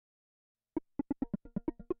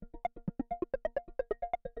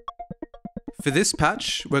For this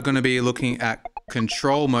patch, we're going to be looking at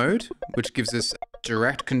control mode, which gives us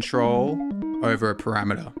direct control over a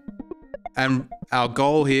parameter. And our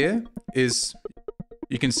goal here is,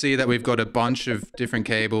 you can see that we've got a bunch of different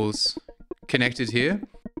cables connected here.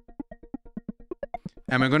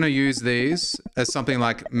 And we're going to use these as something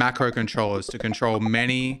like macro controllers to control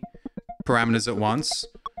many parameters at once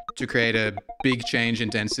to create a big change in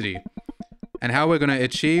density. And how we're going to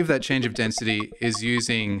achieve that change of density is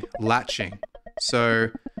using latching. So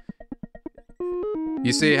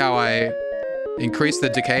you see how I increase the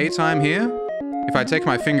decay time here? If I take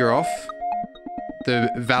my finger off, the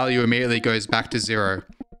value immediately goes back to 0.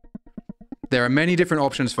 There are many different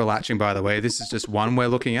options for latching, by the way. This is just one we're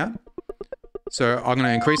looking at. So I'm going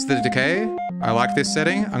to increase the decay. I like this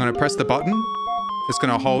setting. I'm going to press the button. It's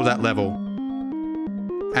going to hold that level.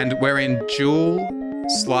 And we're in dual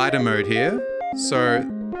slider mode here. So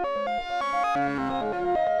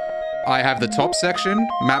I have the top section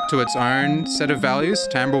mapped to its own set of values,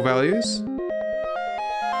 timbral values.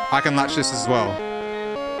 I can latch this as well,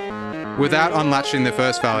 without unlatching the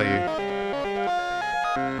first value.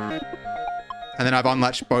 And then I've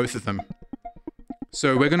unlatched both of them.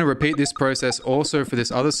 So we're going to repeat this process also for this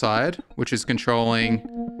other side, which is controlling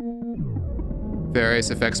various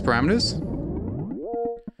effects parameters.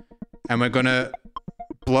 And we're going to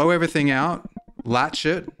blow everything out, latch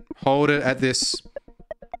it, hold it at this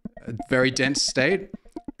very dense state,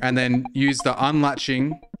 and then use the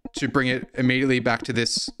unlatching to bring it immediately back to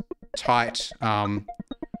this tight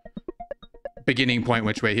beginning point,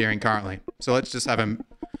 which we're hearing currently. So let's just have a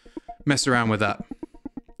mess around with that.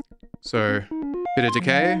 So, bit of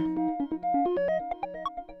decay.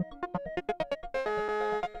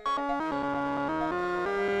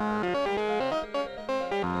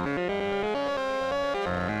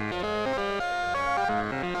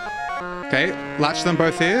 Okay, latch them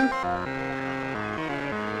both here.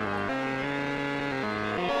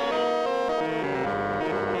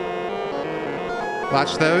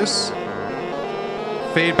 Latch those.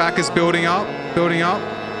 Feedback is building up,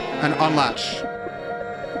 and unlatch.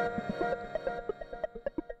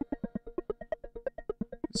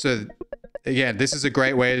 So again, this is a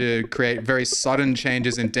great way to create very sudden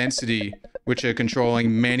changes in density, which are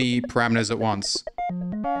controlling many parameters at once.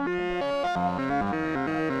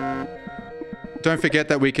 Don't forget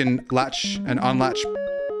that we can latch and unlatch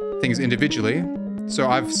things individually. So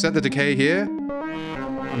I've set the decay here.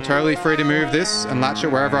 I'm totally free to move this and latch it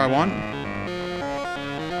wherever I want.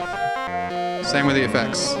 Same with the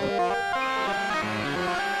effects.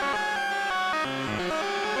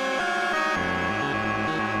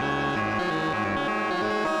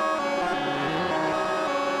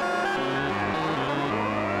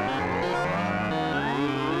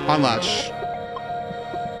 Unlatch.